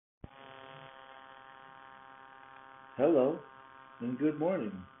Hello and good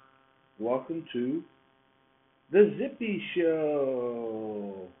morning. Welcome to the Zippie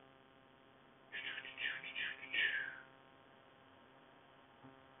Show.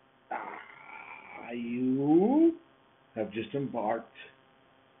 You have just embarked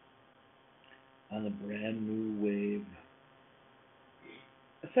on a brand new wave.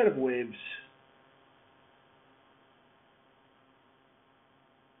 A set of waves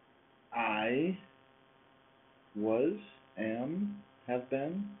I was, am, have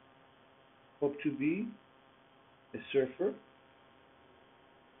been, hope to be a surfer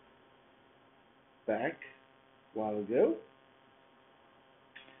back a while ago.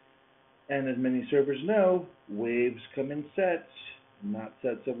 And as many surfers know, waves come in sets, not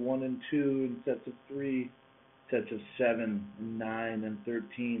sets of 1 and 2 and sets of 3, sets of 7 and 9 and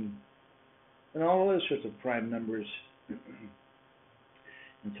 13, and all other sorts of prime numbers.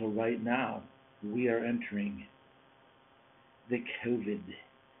 And so right now, we are entering the COVID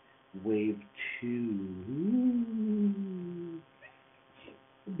wave 2.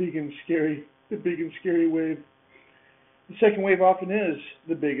 The big and scary wave. The second wave often is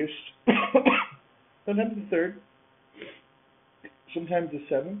the biggest. Sometimes the third. Sometimes the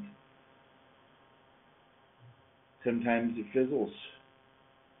seventh. Sometimes it fizzles.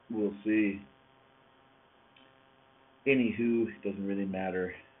 We'll see. Anywho, it doesn't really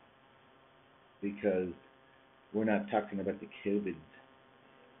matter because we're not talking about the COVID.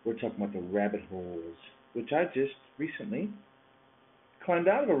 We're talking about the rabbit holes, which I just recently climbed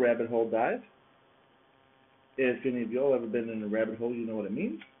out of a rabbit hole dive. If any of y'all ever been in a rabbit hole, you know what I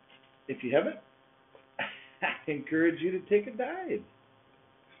mean. If you haven't, I encourage you to take a dive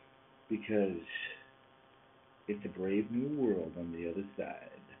because it's a brave new world on the other side.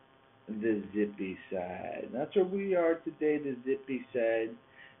 The Zippie side. That's where we are today, the Zippie side.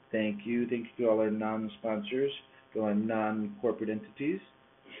 Thank you. Thank you to all our non-sponsors, to our non-corporate entities.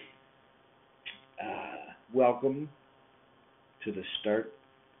 Welcome to the start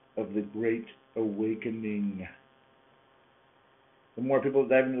of the Great Awakening. The more people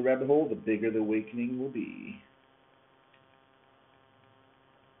dive into the rabbit hole, the bigger the awakening will be.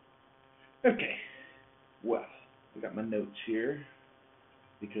 Okay. Well, I got my notes here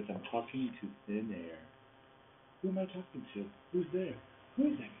because I'm talking to thin air. Who am I talking to? Who's there? Who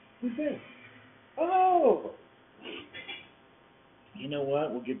is that? Who's there? Oh! You know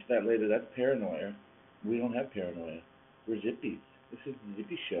what? We'll get to that later. That's paranoia. We don't have paranoia. We're zippies. This is the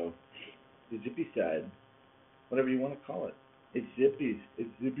Zippie Show. The Zippie side. Whatever you want to call it. It's zippies. It's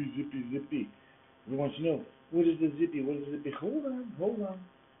zippy, zippy, zippy. Everyone wants to know, what is the zippy? What is the zippy? Hold on.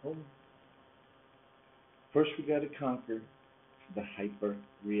 First we got to conquer the hyper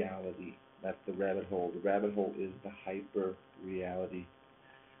reality. That's the rabbit hole. The rabbit hole is the hyper reality.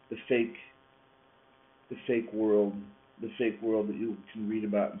 The fake world that you can read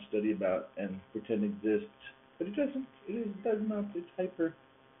about and study about and pretend exists. But it doesn't. It does not. It's hyper.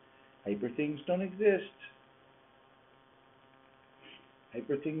 Hyper things don't exist.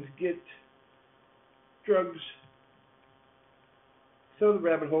 Hyper things get drugs. So the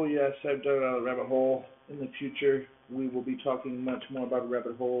rabbit hole, yes, I've done a rabbit hole. In the future, we will be talking much more about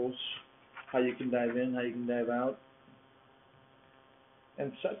rabbit holes, how you can dive in, how you can dive out,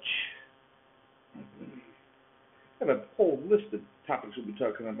 and such. I have a whole list of topics we'll be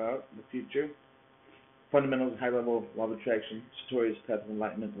talking about in the future. Fundamentals, high-level law of attraction, Satori's path of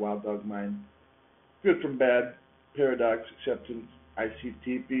enlightenment, wild dog mind, good from bad, paradox, acceptance, I see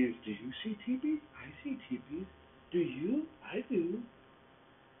teepees. Do you see teepees? I see teepees. Do you? I do.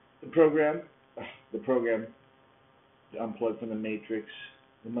 The program, the unplug from the matrix,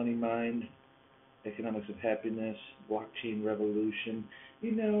 the money mind, economics of happiness, blockchain revolution.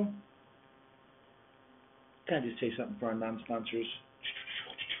 You know, can I just say something for our non-sponsors?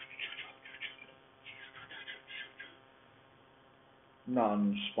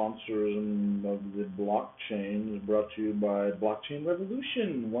 Non-sponsorism of the blockchain is brought to you by Blockchain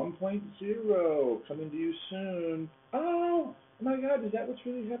Revolution 1.0, coming to you soon. Oh my God, is that what's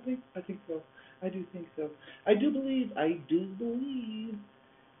really happening? I think so. I do think so. I do believe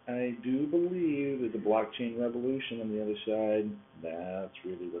that the blockchain revolution on the other side, that's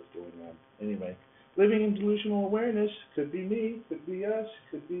really what's going on. Anyway, living in delusional awareness could be me, could be us,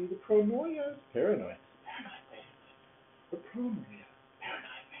 could be the pronoia, paranoia, the pronoia.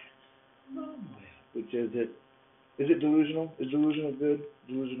 Which is it? Is it delusional? Is delusional good?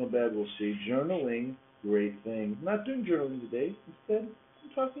 Delusional bad? We'll see. Journaling, great thing. I'm not doing journaling today. Instead, I'm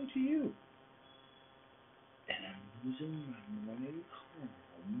talking to you. And I'm losing my money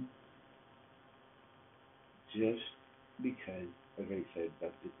calm just because I'm very excited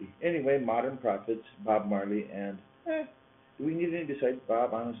about Zippie. Anyway, Modern Prophets, Bob Marley, and Do we need any besides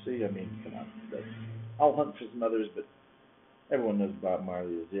Bob, honestly? I mean, come on. I'll hunt for some others, but everyone knows Bob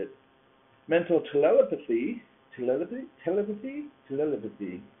Marley is it. Mental telepathy. Telepathy.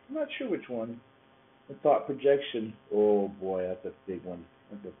 I'm not sure which one. The thought projection. Oh boy, that's a big one.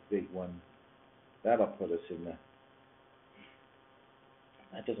 That'll put us in the.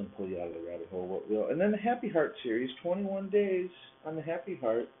 That doesn't pull you out of the rabbit hole. What will? And then the Happy Heart series, 21 days on the Happy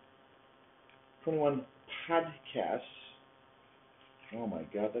Heart. 21 podcasts. Oh my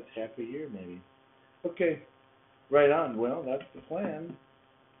God, that's half a year maybe. Okay, right on. Well, that's the plan.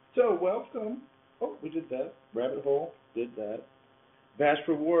 So welcome. Oh, we did that. Rabbit hole, did that. Vast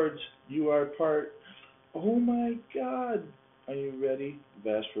rewards. You are part. Oh my God. Are you ready?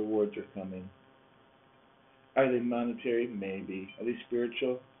 Vast rewards are coming. Are they monetary? Maybe. Are they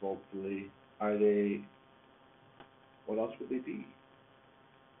spiritual? Hopefully. Are they, what else would they be?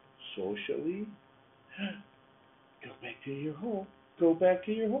 Socially? Go back to your hole. Go back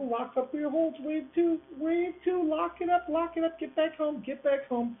to your hole. Lock up your holes. Wave two. Lock it up. Get back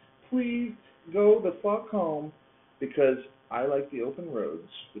home. Please go the fuck home, because I like the open roads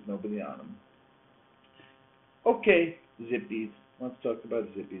with nobody on them. Okay, Zippies. Let's talk about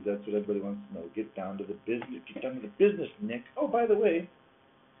Zippies. That's what everybody wants to know. Get down to the business. Nick. Oh, by the way,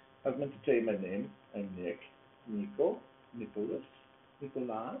 I was meant to tell you my name. I'm Nick. Nicholas.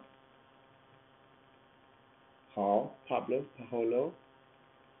 Paul, Pablo, Pajolo,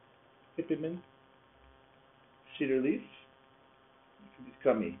 Hippiman, Cedarleaf. You can just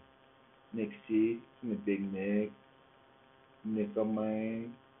call me Nick C. I'm a big Nick.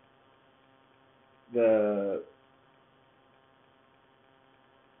 Nickelmine.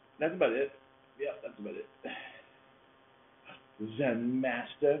 That's about it. Yeah, that's about it. Zen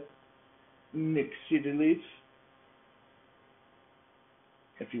Master, Nick Cedarleaf.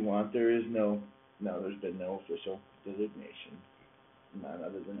 If you want, there's been no official designation. None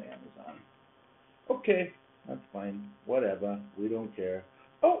other than Amazon. Okay, that's fine. Whatever. We don't care.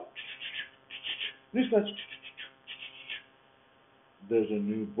 Oh! Newsflash. There's a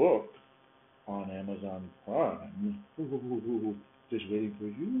new book on Amazon Prime. Just waiting for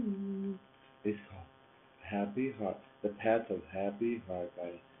you. It's called Happy Heart. The Path of Happy Heart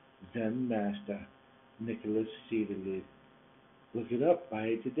by Zen Master Nicholas Cedarleaf. Look it up. Buy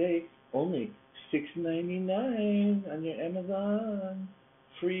it today. Only $6.99 on your Amazon.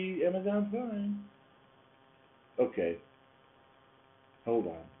 Free Amazon Prime. Okay. Hold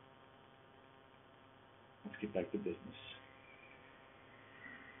on. Let's get back to business.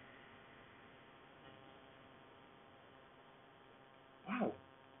 Wow.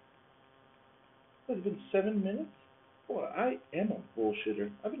 It's been 7 minutes? Boy, I am a bullshitter.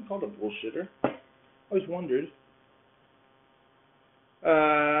 I've been called a bullshitter. I always wondered.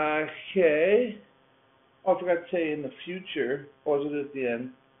 Okay. Oh, I forgot to say in the future. Or was it at the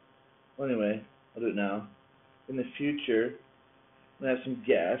end? Well, anyway, I'll do it now. In the future, I'm going to have some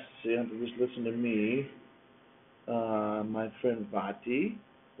guests. So you don't have to just listen to me. My friend Vati.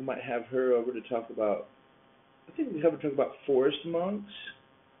 We might have her over to talk about, I think we have her talk about forest monks.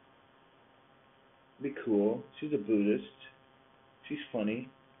 Be cool. She's a Buddhist. She's funny.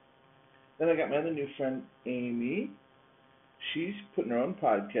 Then I got my other new friend, Amy. She's putting her own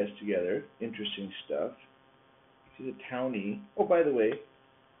podcast together. Interesting stuff. She's a townie. Oh, by the way,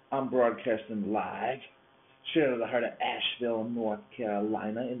 I'm broadcasting live straight out of the heart of Asheville, North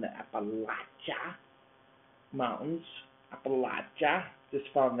Carolina, in the Appalachia Mountains. Appalachia. Just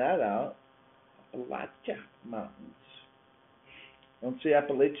found that out. Appalachia Mountains. Don't say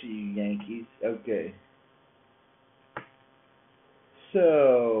Appalachia, you Yankees. Okay.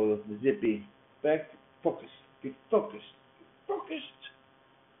 So, Zippy. Back. Focus. Get focused.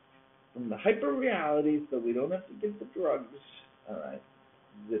 From the hyper reality, so we don't have to get the drugs. Alright.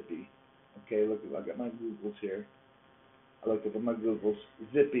 Zippy. Okay, look, I got my Googles here. I looked up at my Googles.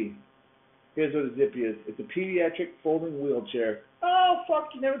 Zippy. Here's what a Zippy is. It's a pediatric folding wheelchair. Oh,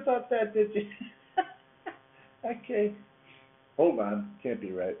 fuck, you never thought that, did you? Okay. Hold on. Can't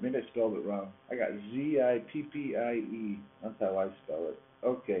be right. Maybe I spelled it wrong. I got Zippie. That's how I spell it.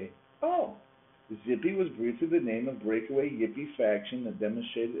 Okay. Oh. Zippy was briefly the name of breakaway Yippie faction that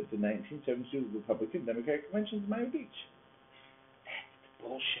demonstrated at the 1972 Republican Democratic Convention in Miami Beach. That's the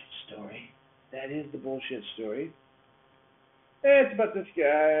bullshit story. That is the bullshit story. It's about this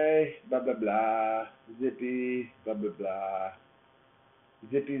guy, blah, blah, blah. Zippy, blah, blah, blah.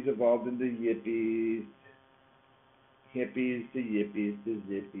 Zippies evolved into Yippies. Hippies to Yippies to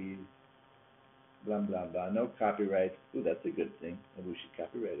Zippies. Blah, blah, blah. No copyright. Ooh, that's a good thing. Maybe we should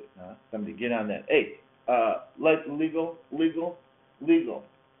copyright it, huh? Somebody get on that. Hey, legal.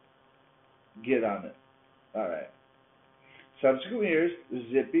 Get on it. All right. Subsequent years,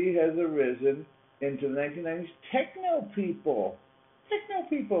 Zippie has arisen into the 1990s techno people. Techno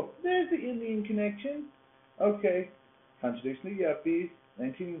people. There's the Indian connection. Okay. Contradiction to yuppies.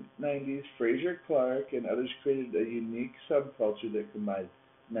 1990s, Fraser Clark and others created a unique subculture that combined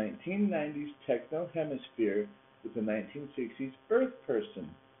 1990s techno hemisphere with the 1960s earth person.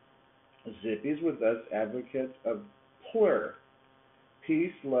 Zippies were thus advocates of plur,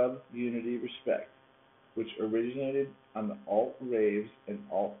 peace, love, unity, respect, which originated on the alt raves and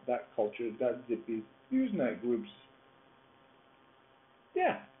alt.culture.zippies Usenet groups.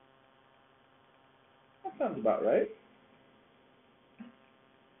 Yeah, that sounds about right.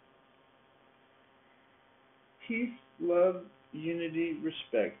 Peace, love, unity,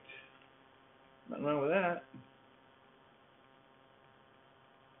 respect. Nothing wrong with that.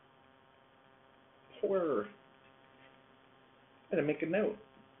 Plur. I had to make a note.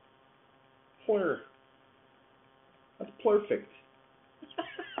 Plur. That's perfect.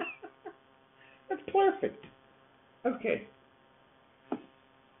 That's perfect. Okay.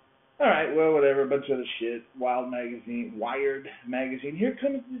 Alright, well, whatever. A bunch of other shit. Wired magazine. Here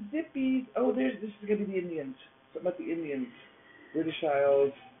comes the Zippies. Oh, this is going to be the Indians. Something about the Indians. British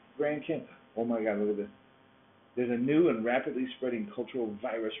Isles, Grand Canyon. Oh my god, look at this. There's a new and rapidly spreading cultural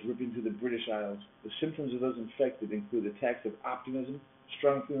virus ripping through the British Isles. The symptoms of those infected include attacks of optimism,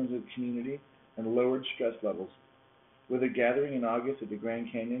 strong feelings of community, and lowered stress levels. Will the gathering in August at the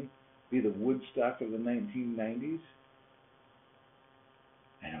Grand Canyon be the Woodstock of the 1990s?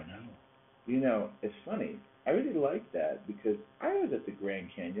 I don't know. You know, it's funny. I really like that because I was at the Grand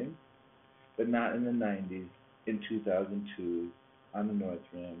Canyon, but not in the 90s, in 2002, on the North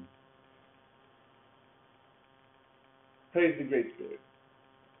Rim. Praise the Great Spirit.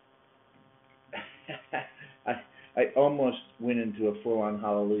 I almost went into a full-on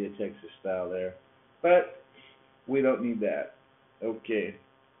Hallelujah Texas style there, but we don't need that. Okay.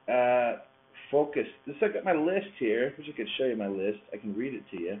 Focus. This I got my list here. I wish I could show you my list. I can read it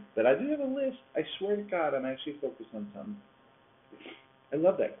to you, but I do have a list. I swear to God, I'm actually focused on something. I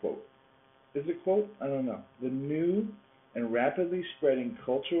love that quote. Is it a quote? I don't know. The new and rapidly spreading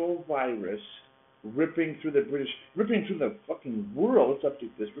cultural virus ripping through the fucking world. Let's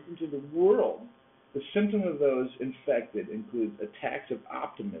update this. Ripping through the world. The symptom of those infected includes attacks of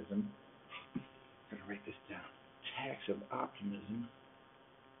optimism. I'm gonna write this down. Attacks of optimism.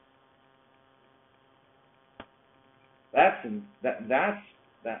 That's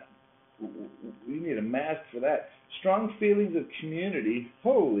we need a mask for that. Strong feelings of community.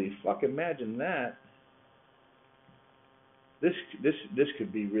 Holy fuck! Imagine that. This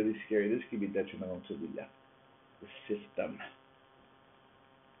could be really scary. This could be detrimental to the system.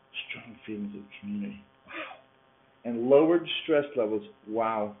 Strong feelings of community. Wow. And lowered stress levels.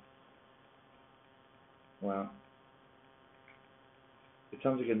 Wow. Wow. It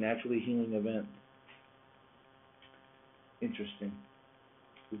sounds like a naturally healing event. Interesting.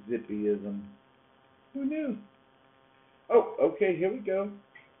 Zippyism. Who knew? Oh, okay, here we go.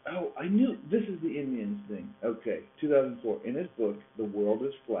 Oh, I knew. This is the Indians thing. Okay, 2004. In his book, The World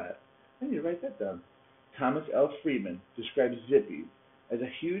is Flat, I need to write that down. Thomas L. Friedman describes Zippies as a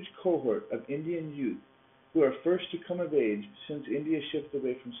huge cohort of Indian youth who are first to come of age since India shifted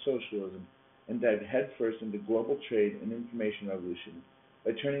away from socialism and dived headfirst into global trade and information revolution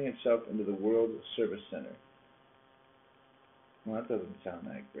by turning itself into the World Service Center. Well, that doesn't sound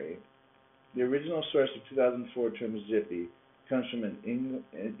that great. The original source of 2004 term Zippy comes from an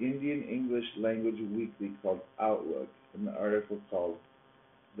Indian English language weekly called Outlook, in the article called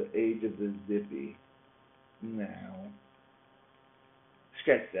The Age of the Zippy. Now,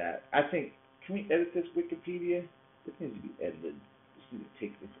 scratch that. I think, can we edit this Wikipedia? This needs to be edited. Just need to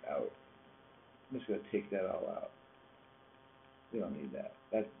take this out. I'm just going to take that all out. We don't need that.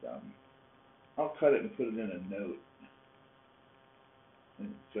 That's dumb. I'll cut it and put it in a note.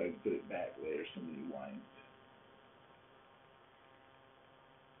 And so I can put it back later. Somebody whines.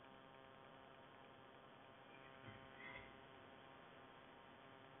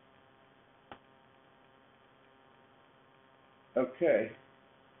 Okay.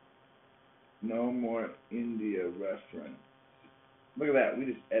 No more India reference. Look at that. We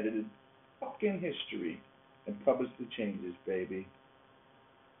just edited fucking history and published the changes, baby.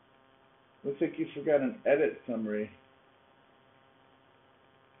 Looks like you forgot an edit summary.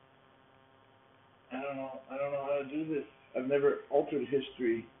 I don't know how to do this. I've never altered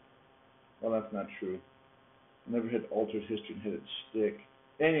history. Well, that's not true. I never had altered history and had it stick.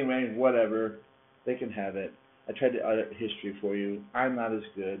 Anyway, whatever. They can have it. I tried to edit history for you. I'm not as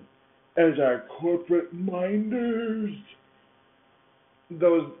good as our corporate minders.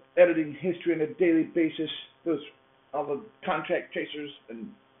 Those editing history on a daily basis. Those all the contract tracers and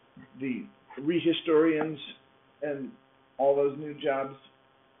the rehistorians and all those new jobs.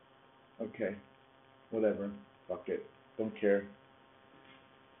 Okay, whatever. Fuck it. Don't care.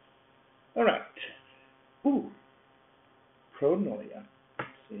 All right. Ooh, pronoia.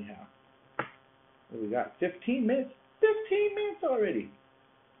 Let's see how. What do we got? 15 minutes. 15 minutes already.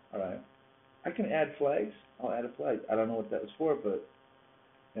 All right. I can add flags. I'll add a flag. I don't know what that was for, but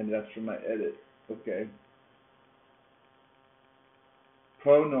and that's for my edit. Okay.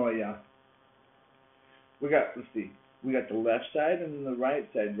 Pronoia. We got. Let's see. We got the left side and the right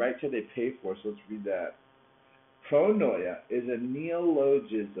side. Right side they pay for, so let's read that. Pronoia is a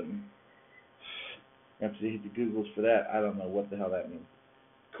neologism. I have to hit the Googles for that. I don't know what the hell that means.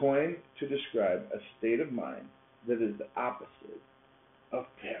 Coined to describe a state of mind that is the opposite of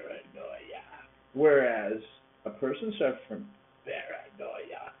paranoia. Whereas a person suffering from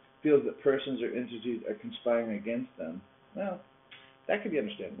paranoia feels that persons or entities are conspiring against them. Well, that could be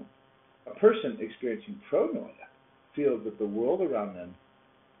understandable. A person experiencing pronoia feels that the world around them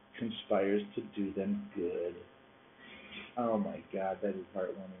conspires to do them good. Oh my God, that is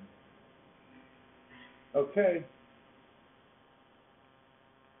heartwarming. Okay.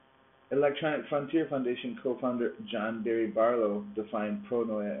 Electronic Frontier Foundation co-founder John Barry Barlow defined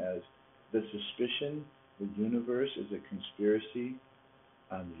pronoia as the suspicion the universe is a conspiracy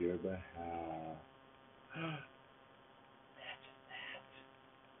on your behalf. Imagine that.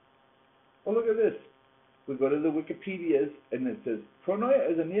 Oh, look at this. We go to the Wikipedias and it says,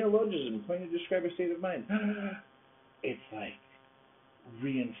 pronoia is a neologism coined to describe a state of mind. It's like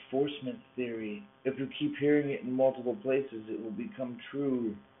reinforcement theory. If you keep hearing it in multiple places, it will become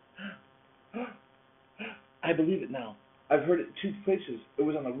true. I believe it now. I've heard it 2 places. It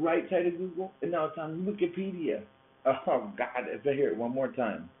was on the right side of Google, and now it's on Wikipedia. Oh, God, if I hear it one more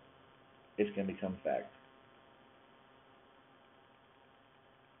time, it's going to become fact.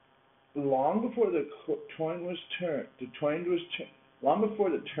 Long before the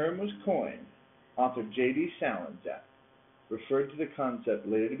term was coined, author J.D. Salinger referred to the concept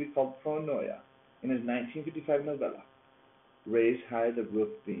later to be called pronoia in his 1955 novella, Raise High the Roof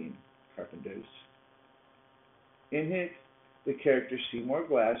Beam, Carpenters. In it, the character Seymour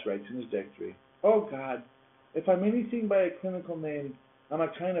Glass writes in his diary, "Oh God, if I'm anything by a clinical name, I'm a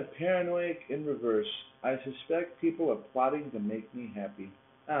kind of paranoid in reverse. I suspect people are plotting to make me happy."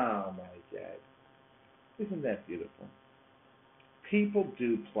 Oh my God. Isn't that beautiful? People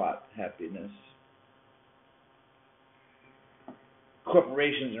do plot happiness.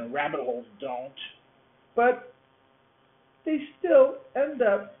 Corporations and rabbit holes don't. But they still end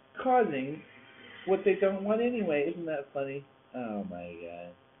up causing what they don't want anyway. Isn't that funny? Oh my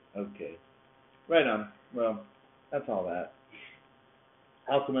God. Okay. Right on. Well, that's all that.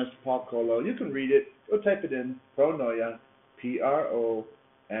 Alchemist Paul Coelho. You can read it. Go type it in. Pronoia. Pronoia.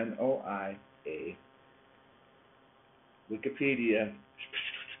 Wikipedia.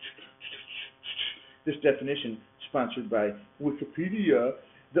 This definition sponsored by Wikipedia,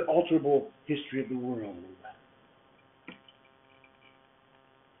 the alterable history of the world.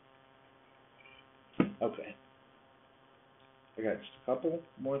 Okay. I got just a couple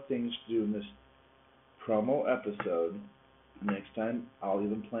more things to do in this promo episode. Next time, I'll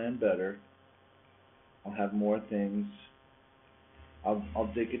even plan better. I'll have more things.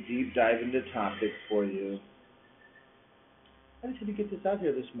 I'll take a deep dive into topics for you. I just had to get this out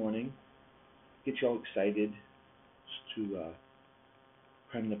here this morning. Get you all excited. Just to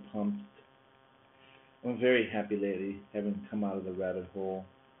prime the pump. I'm very happy lately, having come out of the rabbit hole.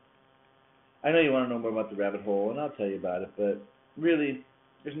 I know you want to know more about the rabbit hole, and I'll tell you about it, but really,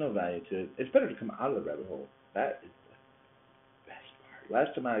 there's no value to it. It's better to come out of the rabbit hole. That is the best part.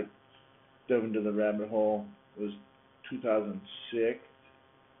 Last time I dove into the rabbit hole was 2006.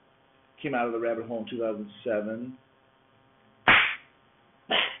 Came out of the rabbit hole in 2007.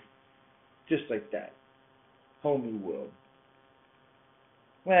 Just like that. Whole new world.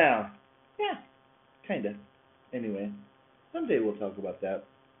 Well, yeah, kinda. Anyway, someday we'll talk about that.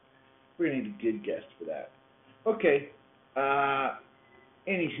 We're gonna need a good guest for that. Okay.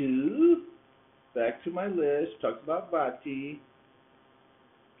 Anywho, back to my list. Talked about Vati.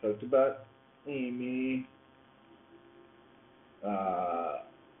 Talked about Amy. We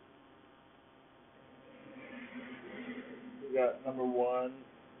got number 1.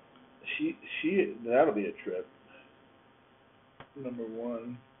 She that'll be a trip. Number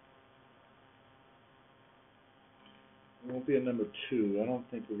 1. It won't be a number 2. I don't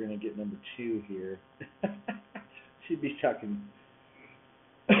think we're gonna get number 2 here. She'd be talking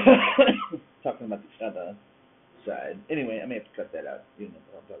about the other side. Anyway, I may have to cut that out. You know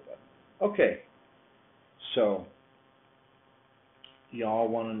what I'm talking about. Okay. So Y'all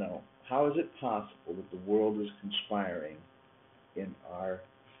want to know, how is it possible that the world is conspiring in our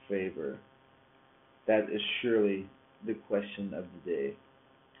favor? That is surely the question of the day.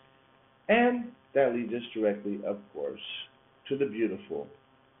 And that leads us directly, of course, to the beautiful,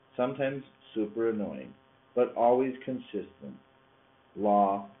 sometimes super annoying, but always consistent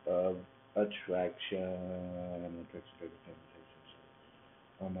law of attraction.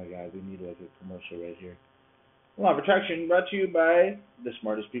 Oh my god, we need like a commercial right here. Law of attraction brought to you by the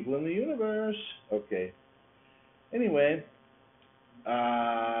smartest people in the universe. Okay. Anyway,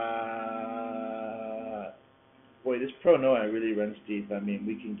 boy, this pronoia really runs deep. I mean,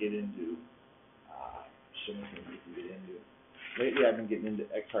 we can get into so many things we can get into. Lately, I've been getting into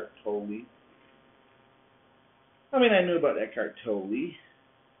Eckhart Tolle. I mean, I knew about Eckhart Tolle,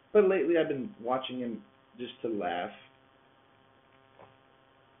 but lately I've been watching him just to laugh.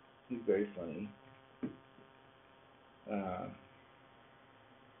 He's very funny.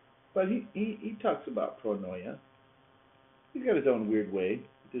 But he talks about pronoia. He's got his own weird way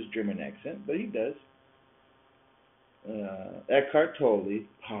with his German accent, but he does. Eckhart Tolle,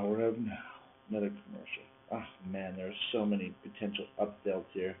 Power of Now. Another commercial. Oh man, there's so many potential upsells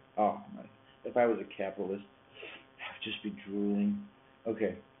here. Oh my. If I was a capitalist, I'd just be drooling.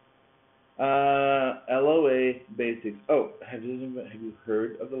 Okay. LOA basics. Oh, have you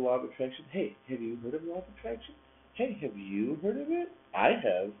heard of the law of attraction? Hey, have you heard of the law of attraction? Hey, have you heard of it? I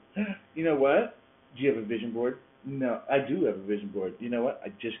have. You know what? Do you have a vision board? No, I do have a vision board. You know what? I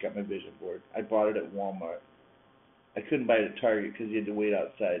just got my vision board. I bought it at Walmart. I couldn't buy it at Target because you had to wait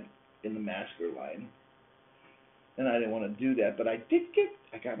outside in the masker line. And I didn't want to do that, but I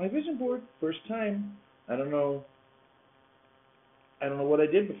got my vision board. First time. I don't know what I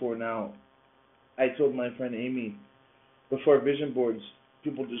did before now. I told my friend Amy, before vision boards,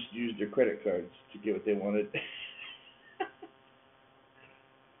 people just used their credit cards to get what they wanted.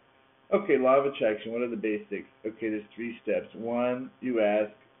 Okay, law of attraction. What are the basics? Okay, there's 3 steps. 1, you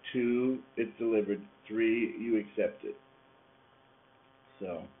ask. 2, it's delivered. 3, you accept it.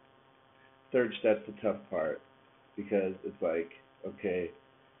 So, third step's the tough part because it's like, okay,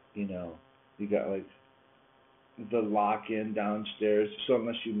 you got like the lock-in downstairs. So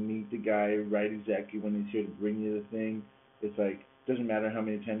unless you meet the guy right exactly when he's here to bring you the thing, it's like doesn't matter how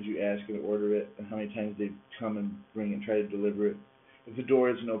many times you ask and order it and how many times they come and bring it and try to deliver it. If the door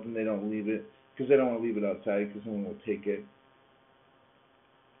isn't open, they don't leave it because they don't want to leave it outside because someone will take it.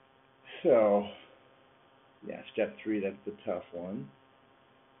 So, yeah, step 3, that's the tough one.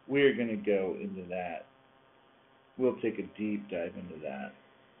 We're going to go into that. We'll take a deep dive into that.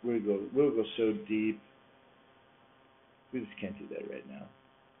 We'll go so deep. We just can't do that right now.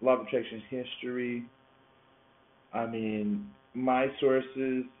 Law of attraction history. I mean, my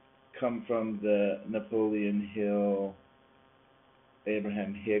sources come from the Napoleon Hill,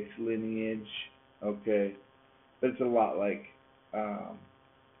 Abraham Hicks lineage. Okay, but it's a lot like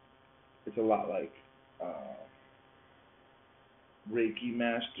Reiki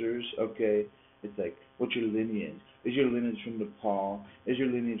masters. Okay, it's like, what's your lineage? Is your lineage from Nepal? Is your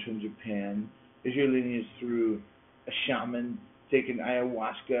lineage from Japan? Is your lineage through a shaman taking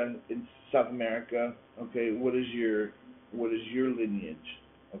ayahuasca in South America? Okay, what is your lineage?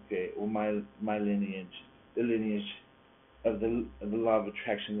 Okay, well my lineage, the lineage of the law of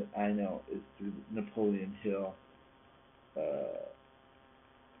attraction that I know is through Napoleon Hill,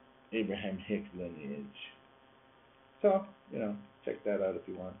 Abraham Hicks lineage. So, check that out if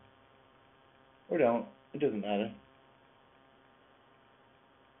you want. Or don't. It doesn't matter.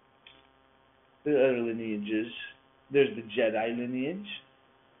 There are other lineages. There's the Jedi lineage.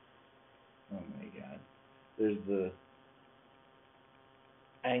 Oh my god. There's the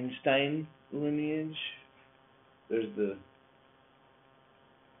Einstein lineage. There's the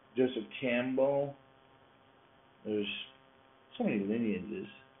Joseph Campbell. There's so many lineages.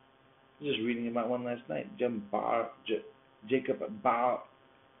 I was just reading about one last night. Jacob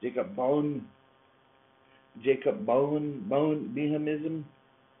Bone, Behemism.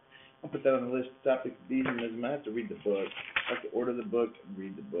 I'll put that on the list. Topic Behemism. I have to read the book. I have to order the book and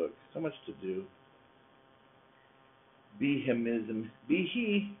read the book. So much to do. Behemism.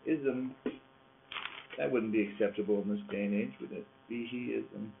 Beheism. That wouldn't be acceptable in this day and age, would it?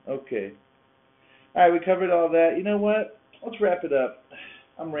 Beheism. Okay. Alright, we covered all that. You know what? Let's wrap it up.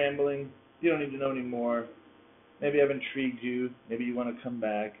 I'm rambling. You don't need to know anymore. Maybe I've intrigued you. Maybe you want to come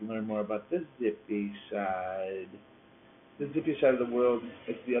back and learn more about the zippy side. The zippy side of the world.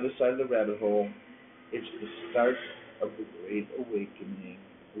 It's the other side of the rabbit hole. It's the start of the Great Awakening.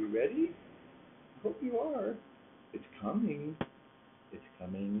 Are you ready? I hope you are. It's coming. It's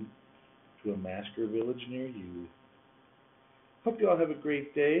coming to a masker village near you. Hope you all have a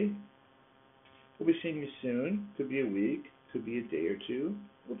great day. We'll be seeing you soon. Could be a week, could be a day or two.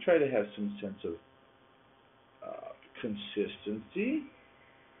 We'll try to have some sense of consistency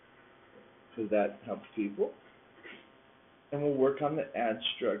because that helps people. And we'll work on the ad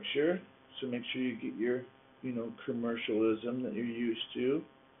structure. So make sure you get your, commercialism that you're used to.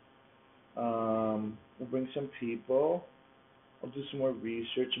 We'll bring some people. I'll do some more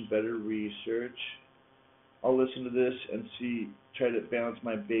research and better research. I'll listen to this and try to balance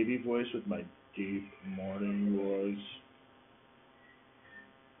my baby voice with my deep morning voice.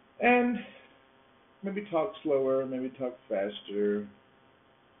 And maybe talk slower, maybe talk faster.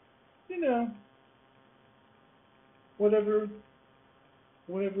 Whatever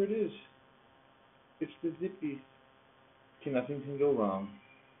it is. It's the Zippy. Nothing can go wrong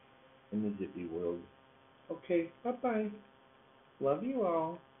in the Zippy world. Okay, bye-bye. Love you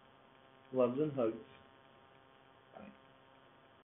all. Loves and hugs.